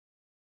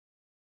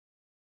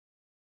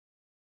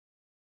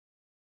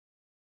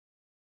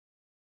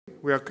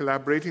we are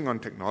collaborating on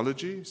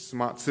technology,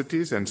 smart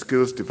cities, and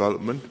skills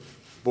development,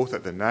 both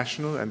at the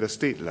national and the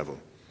state level.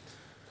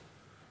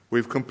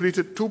 We've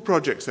completed 2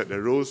 projects that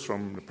arose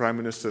from the Prime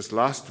Minister's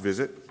last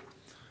visit.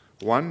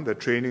 One, the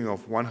training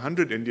of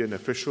 100 Indian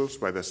officials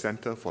by the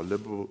Centre for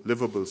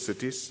Livable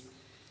Cities.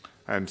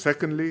 And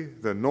secondly,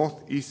 the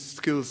Northeast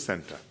Skills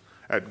Centre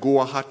at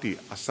Guwahati,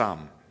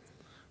 Assam,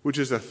 which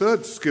is a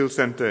 3rd skills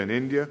centre in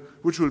India,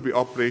 which will be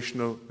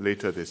operational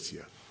later this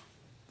year.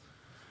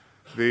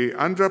 The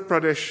Andhra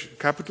Pradesh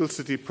Capital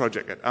City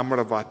project at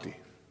Amaravati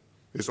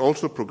is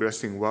also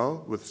progressing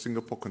well, with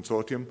Singapore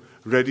Consortium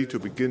ready to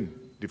begin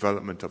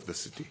development of the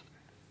city.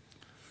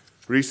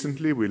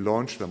 Recently, we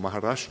launched the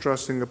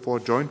Maharashtra-Singapore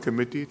Joint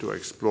Committee to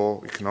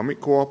explore economic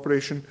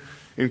cooperation,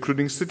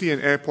 including city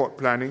and airport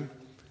planning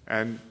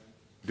and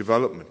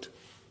development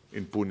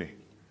in Pune.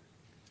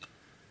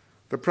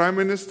 The Prime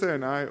Minister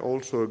and I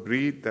also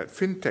agreed that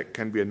fintech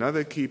can be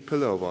another key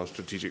pillar of our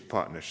strategic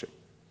partnership.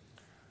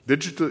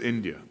 Digital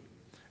India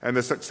and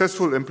the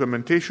successful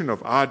implementation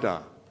of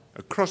Aadhaar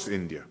across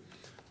India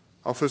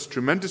offers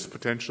tremendous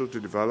potential to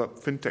develop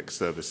fintech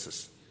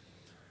services.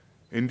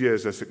 India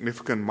is a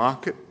significant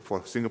market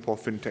for Singapore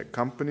fintech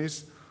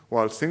companies,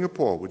 while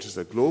Singapore, which is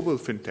a global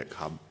fintech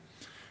hub,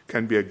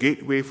 can be a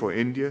gateway for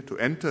India to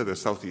enter the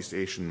Southeast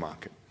Asian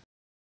market.